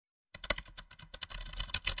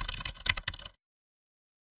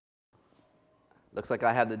Looks like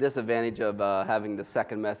I have the disadvantage of having the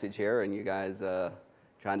second message here, and you guys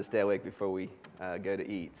trying to stay awake before we go to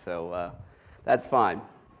eat. So that's fine.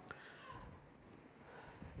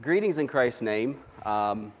 Greetings in Christ's name.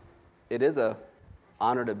 It is an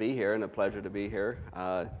honor to be here and a pleasure to be here.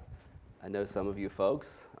 I know some of you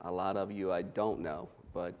folks, a lot of you I don't know,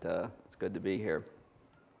 but it's good to be here.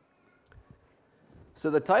 So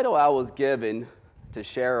the title I was given to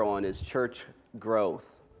share on is Church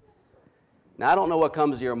Growth. Now, I don't know what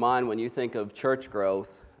comes to your mind when you think of church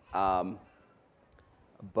growth, but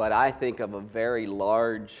I think of a very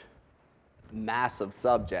large, massive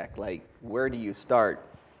subject. Like, where do you start?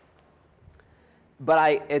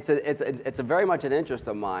 But it's a very much an interest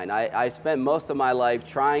of mine. I spent most of my life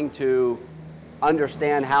trying to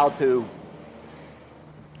understand how to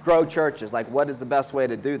grow churches. Like, what is the best way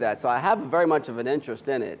to do that? So I have very much of an interest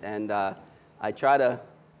in it, and I try to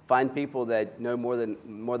find people that know more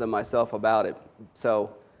than myself about it.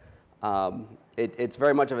 So it's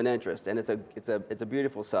very much of an interest, and it's a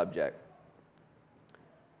beautiful subject.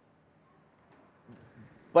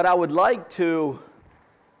 But I would like to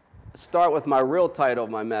start with my real title of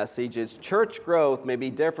my message is Church Growth May Be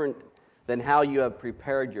Different Than How You Have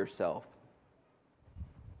Prepared Yourself.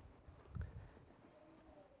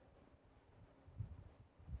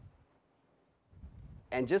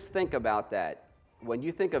 And just think about that. When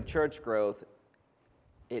you think of church growth,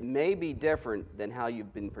 it may be different than how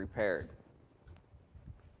you've been prepared.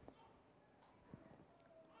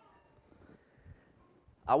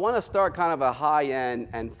 I want to start kind of a high end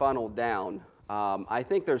and funnel down. I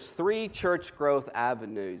think there's 3 church growth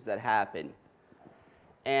avenues that happen.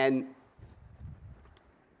 And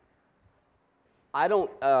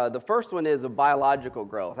the first one is a biological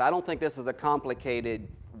growth. I don't think this is a complicated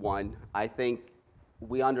one. I think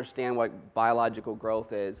we understand what biological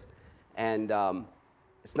growth is, and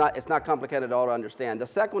it's not complicated at all to understand. The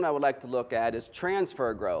second one I would like to look at is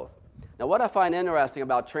transfer growth. Now, what I find interesting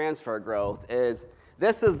about transfer growth is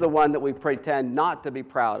this is the one that we pretend not to be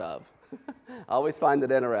proud of. I always find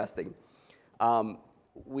it interesting.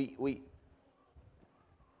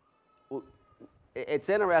 It's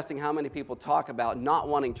interesting how many people talk about not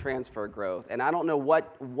wanting transfer growth, and I don't know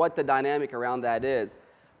what the dynamic around that is.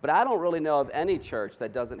 But I don't really know of any church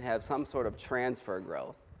that doesn't have some sort of transfer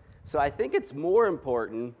growth. So I think it's more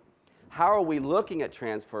important, how are we looking at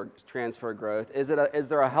transfer growth? Is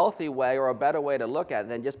there a healthy way or a better way to look at it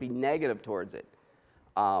than just be negative towards it?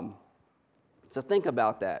 So think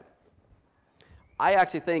about that. I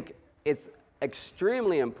actually think it's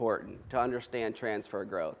extremely important to understand transfer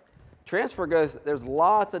growth. Transfer growth, there's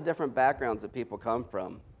lots of different backgrounds that people come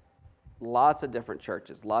from. Lots of different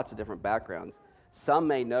churches, lots of different backgrounds. Some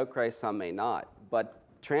may know Christ, some may not. But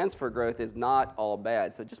transfer growth is not all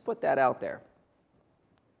bad. So just put that out there.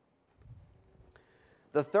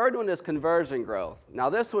 The third one is conversion growth. Now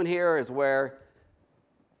this one here is where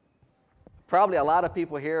probably a lot of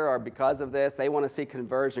people here are, because of this, they want to see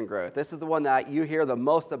conversion growth. This is the one that you hear the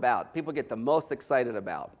most about. People get the most excited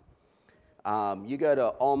about. You go to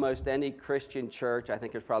almost any Christian church, I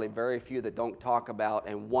think there's probably very few that don't talk about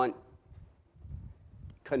and want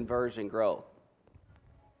conversion growth.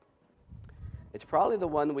 It's probably the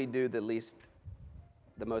one we do the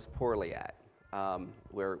most poorly at.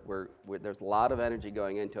 Where there's a lot of energy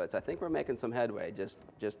going into it. So I think we're making some headway.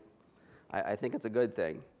 I think it's a good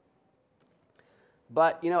thing.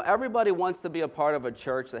 But, everybody wants to be a part of a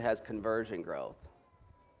church that has conversion growth.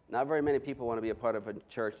 Not very many people want to be a part of a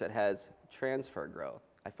church that has transfer growth.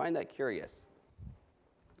 I find that curious.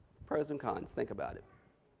 Pros and cons. Think about it.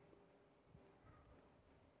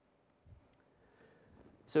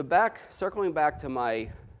 So circling back to my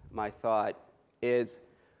thought is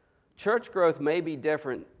church growth may be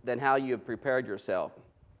different than how you have prepared yourself.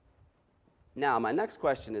 Now, my next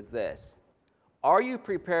question is this. Are you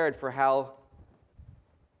prepared for how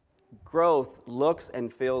growth looks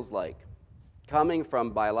and feels like, coming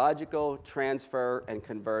from biological, transfer, and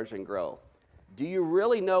conversion growth? Do you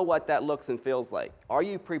really know what that looks and feels like? Are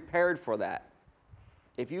you prepared for that?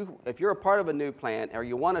 If you're a part of a new plant or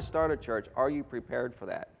you want to start a church, are you prepared for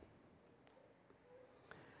that?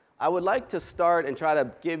 I would like to start and try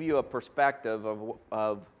to give you a perspective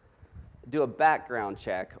do a background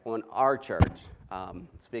check on our church,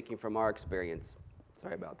 speaking from our experience.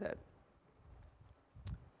 Sorry about that.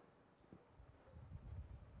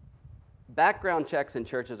 Background checks in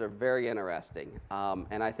churches are very interesting,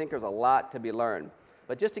 and I think there's a lot to be learned.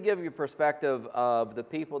 But just to give you a perspective of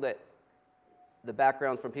the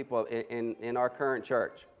backgrounds from people in our current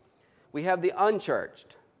church. We have the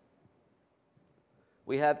unchurched.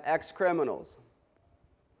 We have ex-criminals.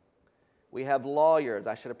 We have lawyers.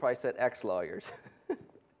 I should have probably said ex-lawyers.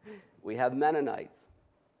 We have Mennonites,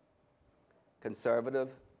 conservative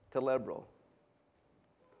to liberal.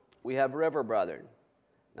 We have River Brethren.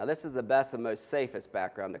 Now, this is the best and most safest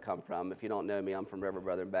background to come from. If you don't know me, I'm from River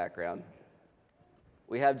Brethren background.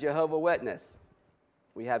 We have Jehovah's Witness.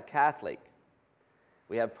 We have Catholic.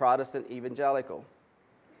 We have Protestant Evangelical.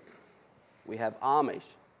 We have Amish.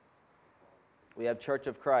 We have Church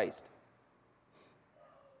of Christ.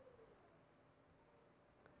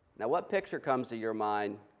 Now, what picture comes to your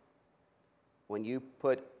mind when you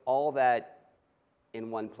put all that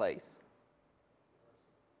in one place?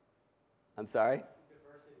 I'm sorry?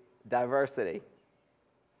 Diversity.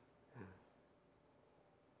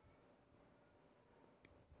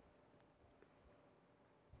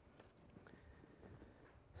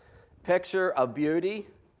 Picture of beauty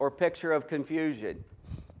or picture of confusion?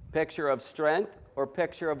 Picture of strength or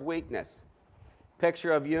picture of weakness?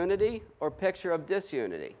 Picture of unity or picture of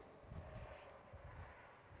disunity?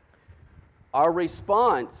 Our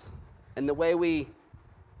response and the way we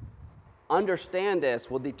understand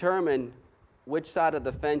this will determine which side of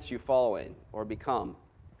the fence you fall in or become.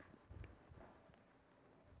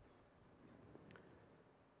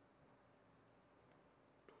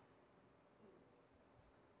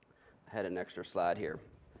 I had an extra slide here.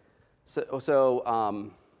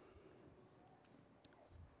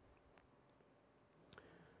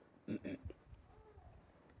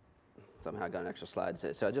 Somehow I got an extra slide.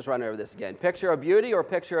 So I'll just run over this again. Picture of beauty or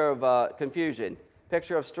picture of confusion?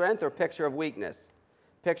 Picture of strength or picture of weakness?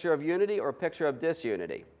 Picture of unity or picture of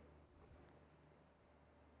disunity?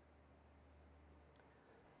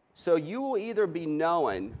 So you will either be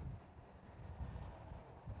known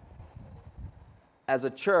as a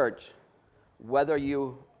church whether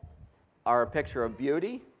you are a picture of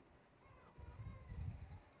beauty,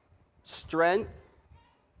 strength,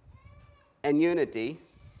 and unity,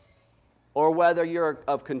 or whether you're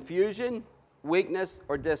of confusion, weakness,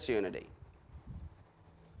 or disunity.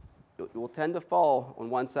 You will tend to fall on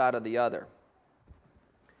one side or the other.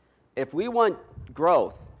 If we want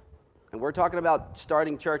growth, and we're talking about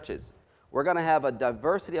starting churches, we're going to have a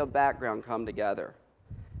diversity of background come together.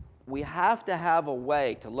 We have to have a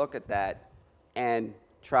way to look at that and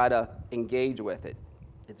try to engage with it.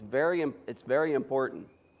 It's very important.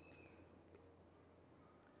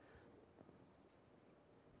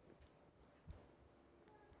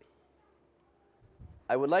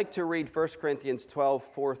 I would like to read 1 Corinthians 12,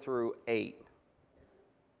 4 through 8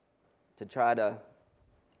 to try to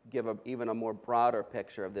give even a more broader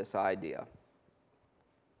picture of this idea.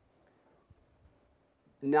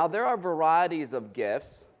 Now, there are varieties of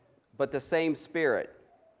gifts, but the same Spirit.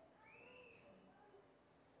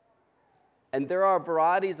 And there are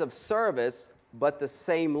varieties of service, but the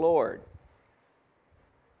same Lord.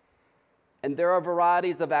 And there are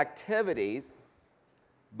varieties of activities,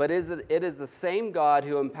 but it is the same God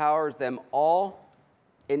who empowers them all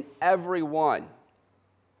in every one.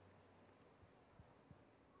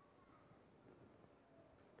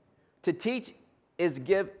 To each is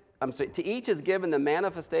given the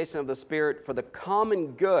manifestation of the Spirit for the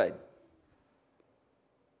common good.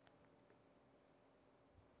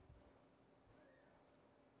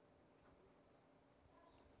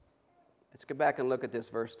 Let's go back and look at this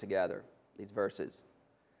verse together, these verses.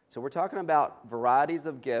 So we're talking about varieties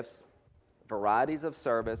of gifts, varieties of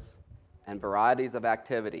service, and varieties of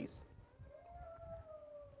activities.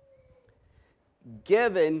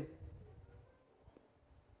 Given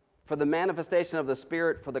for the manifestation of the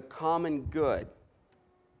Spirit for the common good.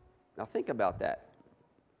 Now think about that.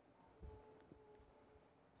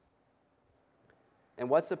 And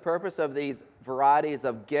what's the purpose of these varieties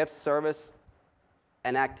of gifts, service,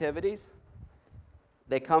 and activities?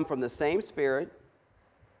 They come from the same Spirit,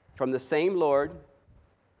 from the same Lord,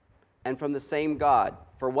 and from the same God.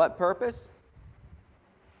 For what purpose?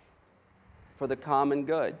 For the common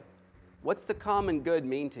good. What's the common good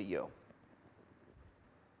mean to you?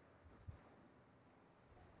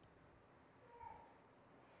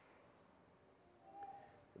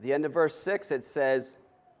 At the end of verse 6, it says,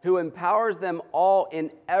 who empowers them all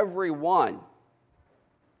in every one.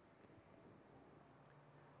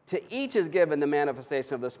 To each is given the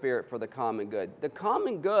manifestation of the Spirit for the common good. The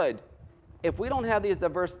common good, if we don't have these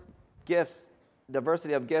diversity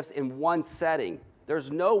of gifts in one setting,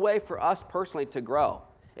 there's no way for us personally to grow.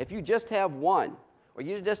 If you just have one, or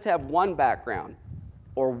you just have one background,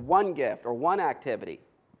 or one gift, or one activity,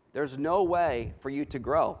 there's no way for you to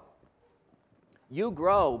grow. You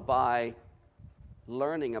grow by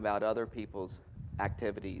learning about other people's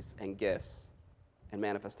activities and gifts and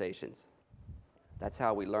manifestations. That's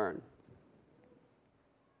how we learn.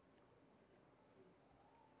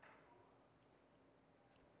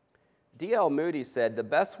 D.L. Moody said, the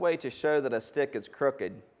best way to show that a stick is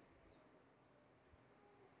crooked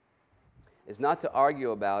is not to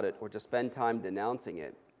argue about it or to spend time denouncing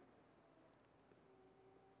it,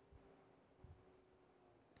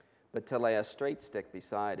 but to lay a straight stick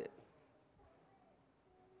beside it.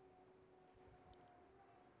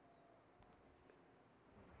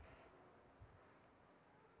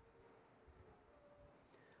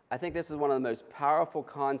 I think this is one of the most powerful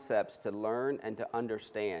concepts to learn and to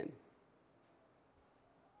understand.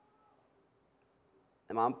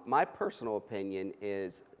 And my personal opinion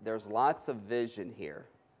is there's lots of vision here.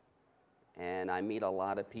 And I meet a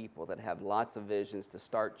lot of people that have lots of visions to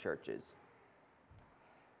start churches.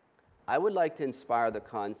 I would like to inspire the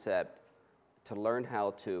concept to learn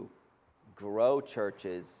how to grow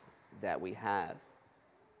churches that we have.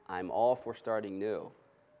 I'm all for starting new.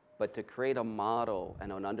 But to create a model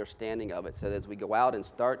and an understanding of it so that as we go out and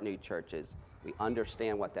start new churches, we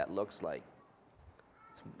understand what that looks like.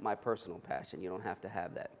 It's my personal passion. You don't have to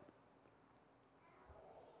have that.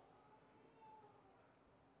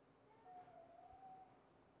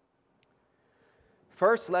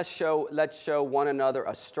 First, let's show one another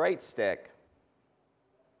a straight stick.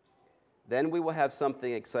 Then we will have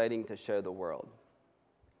something exciting to show the world.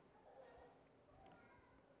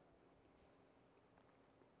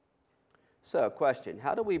 So, question,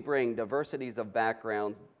 how do we bring diversities of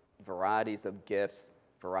backgrounds, varieties of gifts,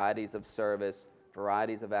 varieties of service,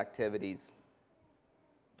 varieties of activities,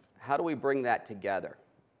 how do we bring that together?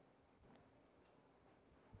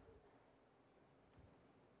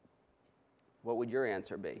 What would your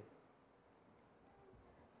answer be?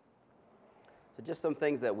 So just some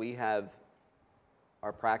things that we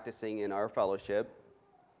are practicing in our fellowship.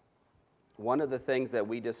 One of the things that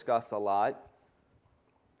we discuss a lot,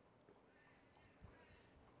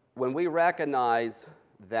 when we recognize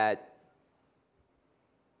that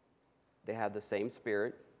they have the same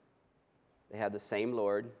Spirit, they have the same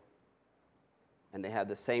Lord, and they have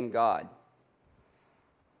the same God,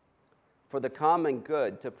 for the common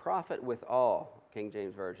good, to profit with all, King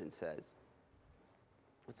James Version says.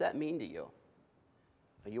 What's that mean to you?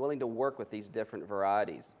 Are you willing to work with these different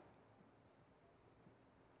varieties?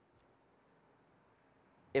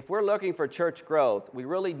 If we're looking for church growth, we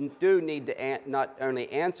really do need to not only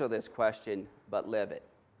answer this question, but live it.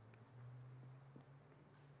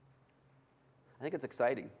 I think it's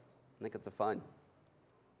exciting. I think it's fun.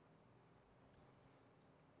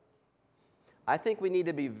 I think we need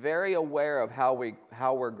to be very aware of how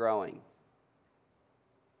we're growing.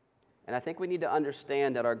 And I think we need to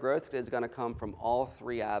understand that our growth is going to come from all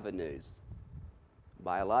three avenues: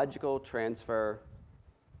 biological, transfer,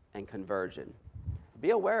 and conversion. Be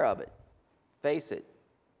aware of it. Face it.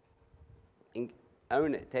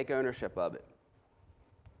 Own it. Take ownership of it.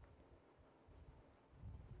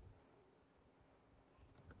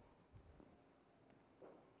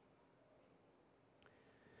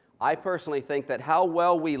 I personally think that how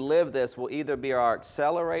well we live this will either be our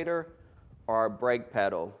accelerator or our brake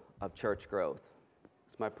pedal of church growth.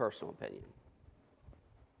 It's my personal opinion.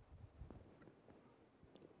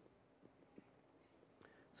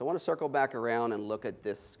 So I want to circle back around and look at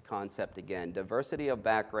this concept again. Diversity of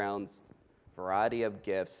backgrounds, variety of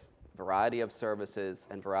gifts, variety of services,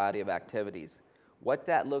 and variety of activities. What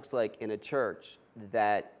that looks like in a church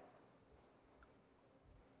that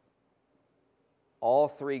all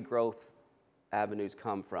three growth avenues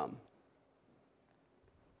come from.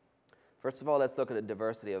 First of all, let's look at the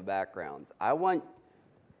diversity of backgrounds. I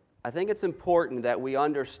think it's important that we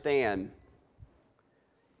understand,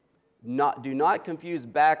 do not confuse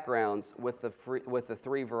backgrounds with the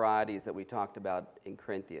three varieties that we talked about in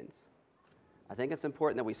Corinthians. I think it's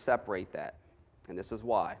important that we separate that, and this is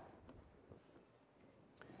why.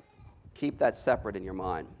 Keep that separate in your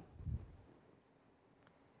mind.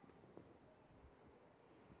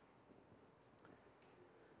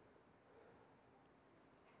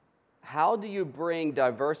 How do you bring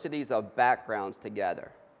diversities of backgrounds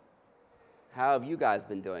together? How have you guys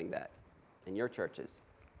been doing that in your churches?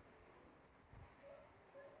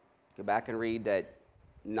 Go back and read that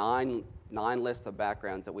nine list of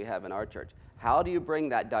backgrounds that we have in our church. How do you bring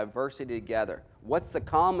that diversity together? What's the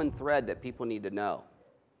common thread that people need to know?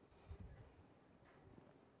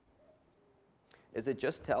 Is it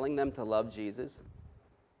just telling them to love Jesus?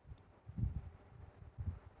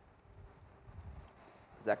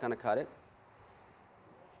 Is that going to cut it?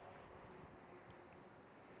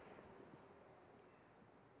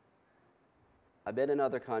 I've been in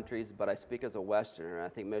other countries, but I speak as a Westerner, and I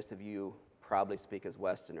think most of you probably speak as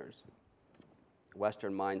Westerners.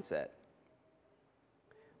 Western mindset.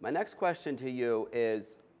 My next question to you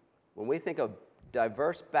is, when we think of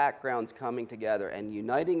diverse backgrounds coming together and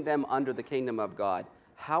uniting them under the kingdom of God,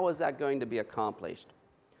 how is that going to be accomplished?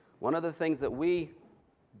 One of the things that we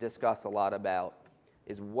discuss a lot about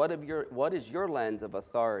is what is your lens of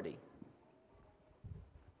authority?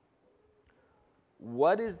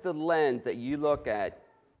 What is the lens that you look at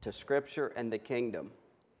to Scripture and the kingdom?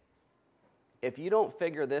 If you don't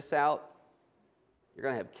figure this out, you're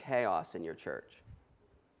going to have chaos in your church.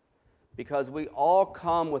 Because we all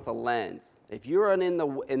come with a lens. If you're in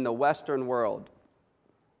the Western world,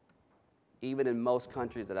 even in most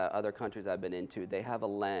countries, other countries I've been into, they have a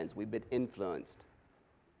lens. We've been influenced.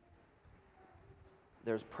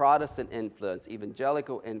 There's Protestant influence,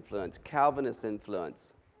 evangelical influence, Calvinist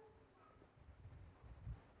influence.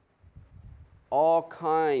 All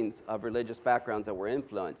kinds of religious backgrounds that were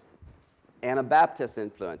influenced. Anabaptist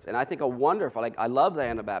influence. And I think I love the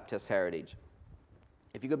Anabaptist heritage.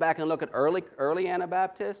 If you go back and look at early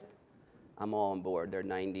Anabaptists, I'm all on board. They're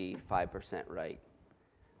 95% right.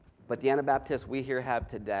 But the Anabaptists we here have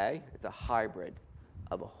today, it's a hybrid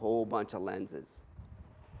of a whole bunch of lenses.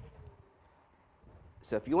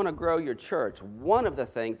 So if you want to grow your church, one of the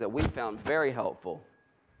things that we found very helpful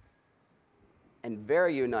and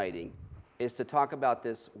very uniting is to talk about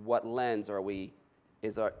this, what is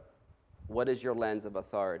your lens of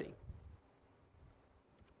authority?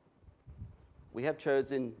 We have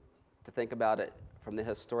chosen to think about it from the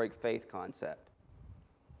historic faith concept.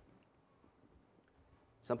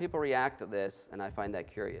 Some people react to this, and I find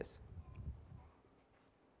that curious.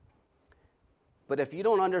 But if you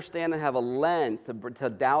don't understand and have a lens to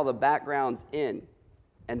dial the backgrounds in,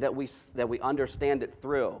 and that we understand it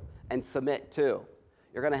through and submit to,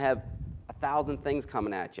 you're going to have 1,000 things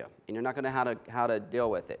coming at you, and you're not going to know how to deal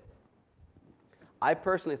with it. I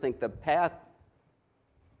personally think the path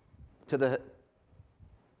to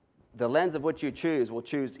the lens of which you choose will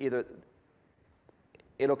choose either,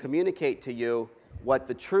 it'll communicate to you what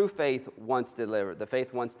the true faith once delivered, the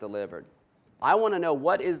faith once delivered. I want to know,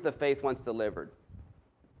 what is the faith once delivered?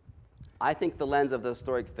 I think the lens of the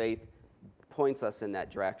historic faith points us in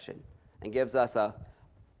that direction and gives us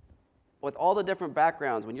with all the different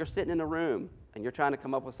backgrounds, when you're sitting in a room and you're trying to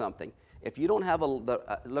come up with something, if you don't have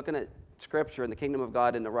looking at Scripture and the kingdom of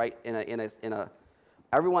God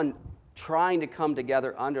everyone trying to come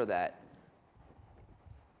together under that,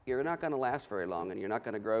 you're not going to last very long and you're not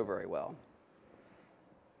going to grow very well.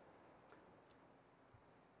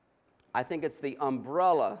 I think it's the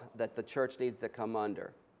umbrella that the church needs to come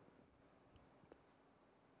under.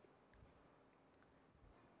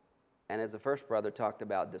 And as the first brother talked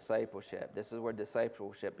about discipleship, this is where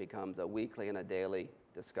discipleship becomes a weekly and a daily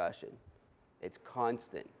discussion. It's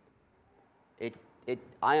constant.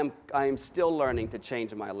 I am still learning to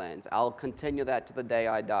change my lens. I'll continue that to the day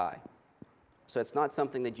I die. So it's not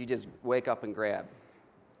something that you just wake up and grab.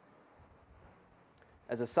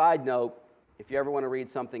 As a side note, if you ever want to read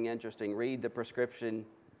something interesting, read the Prescription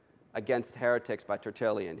Against Heretics by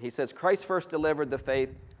Tertullian. He says, Christ first delivered the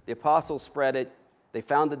faith, the apostles spread it, they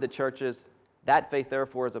founded the churches. That faith,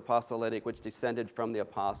 therefore, is apostolic, which descended from the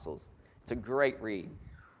apostles. It's a great read.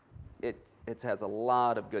 It has a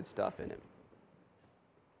lot of good stuff in it.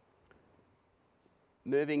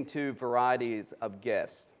 Moving to varieties of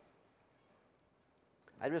gifts.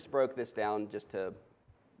 I just broke this down just to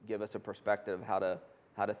give us a perspective of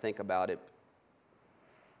how to think about it.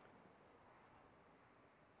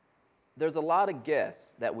 There's a lot of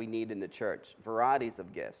gifts that we need in the church, varieties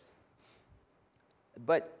of gifts.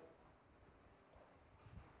 But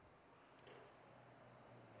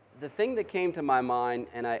the thing that came to my mind,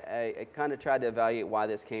 and I kind of tried to evaluate why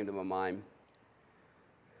this came to my mind,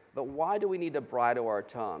 but why do we need to bridle our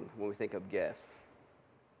tongue when we think of gifts?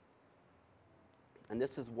 And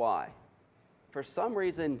this is why. For some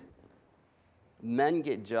reason, men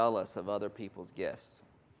get jealous of other people's gifts.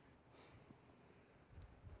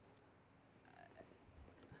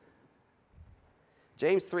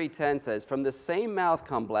 James 3:10 says, from the same mouth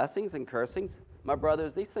come blessings and cursings. My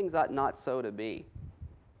brothers, these things ought not so to be.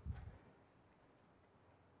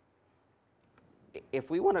 If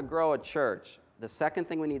we want to grow a church, the second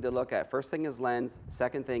thing we need to look at, first thing is lens,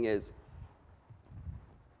 second thing is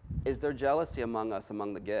there jealousy among us,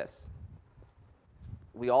 among the gifts?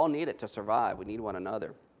 We all need it to survive. We need one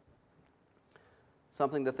another.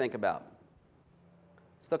 Something to think about.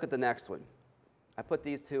 Let's look at the next one. I put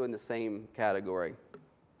these two in the same category.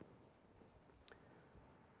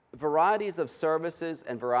 Varieties of services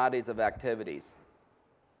and varieties of activities.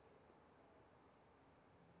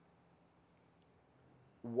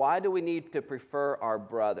 Why do we need to prefer our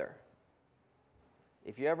brother?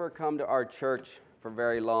 If you ever come to our church for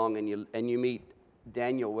very long and you meet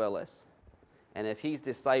Daniel Willis, And if he's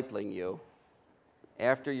discipling you,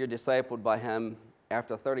 after you're discipled by him,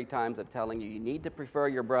 after 30 times of telling you, you need to prefer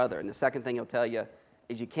your brother, and the second thing he'll tell you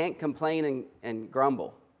is you can't complain and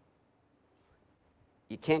grumble.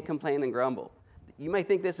 You can't complain and grumble. You may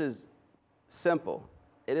think this is simple.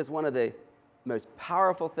 It is one of the most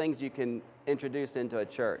powerful things you can introduce into a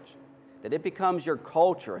church. That it becomes your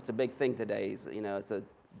culture. It's a big thing today. It's a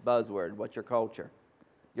buzzword. What's your culture?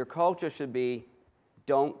 Your culture should be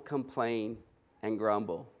don't complain and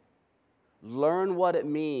grumble. Learn what it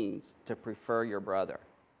means to prefer your brother.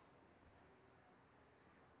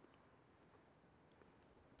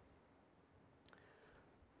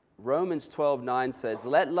 Romans 12:9 says,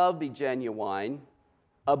 let love be genuine,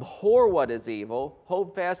 abhor what is evil,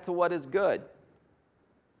 hold fast to what is good.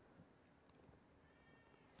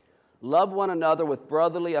 Love one another with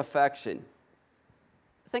brotherly affection.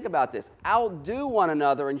 Think about this. Outdo one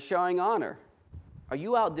another in showing honor. Are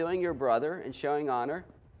you outdoing your brother in showing honor?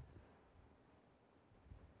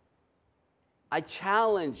 I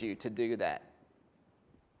challenge you to do that.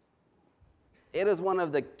 It is one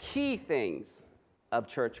of the key things of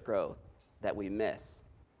church growth that we miss.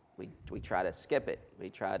 We try to skip it. We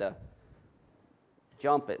try to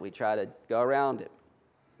jump it. We try to go around it.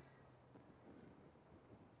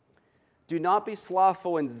 Do not be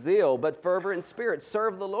slothful in zeal, but fervent in spirit.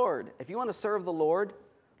 Serve the Lord. If you want to serve the Lord,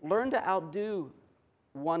 learn to outdo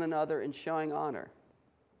one another in showing honor.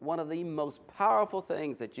 One of the most powerful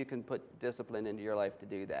things that you can put discipline into your life to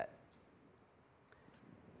do that.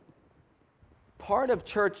 Part of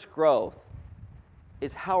church growth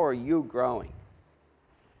is how are you growing?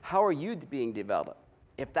 How are you being developed?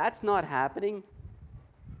 If that's not happening,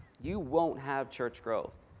 you won't have church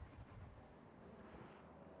growth.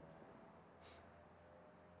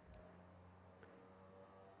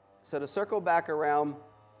 So to circle back around,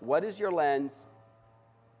 what is your lens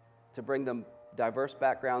to bring the diverse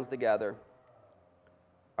backgrounds together?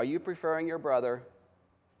 Are you preferring your brother?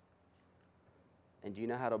 And do you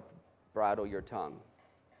know how to bridle your tongue?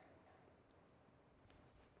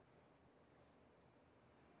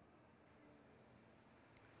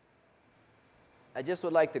 I just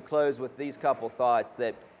would like to close with these couple thoughts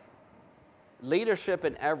that leadership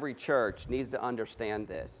in every church needs to understand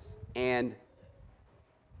this. And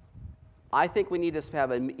I think we need to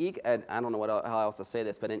have and I don't know how else to say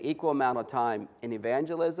this, but an equal amount of time in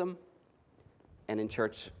evangelism and in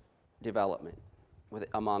church development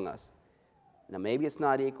among us. Now, maybe it's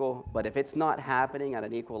not equal, but if it's not happening at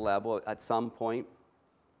an equal level at some point,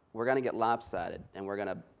 we're going to get lopsided, and you're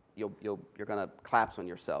going to collapse on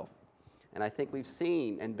yourself. And I think we've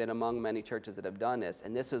seen and been among many churches that have done this,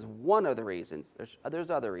 and this is one of the reasons. There's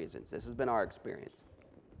other reasons. This has been our experience.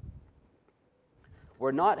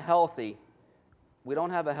 We're not healthy. We don't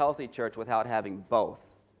have a healthy church without having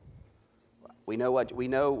both. We know what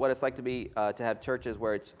it's like to have churches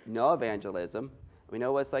where it's no evangelism. We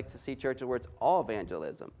know what it's like to see churches where it's all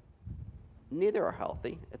evangelism. Neither are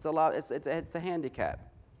healthy. It's a handicap.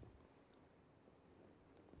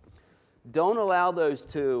 Don't allow those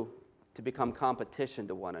two to become competition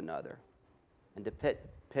to one another and to pit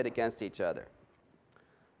against each other.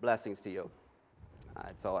 Blessings to you.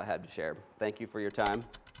 That's all I had to share. Thank you for your time.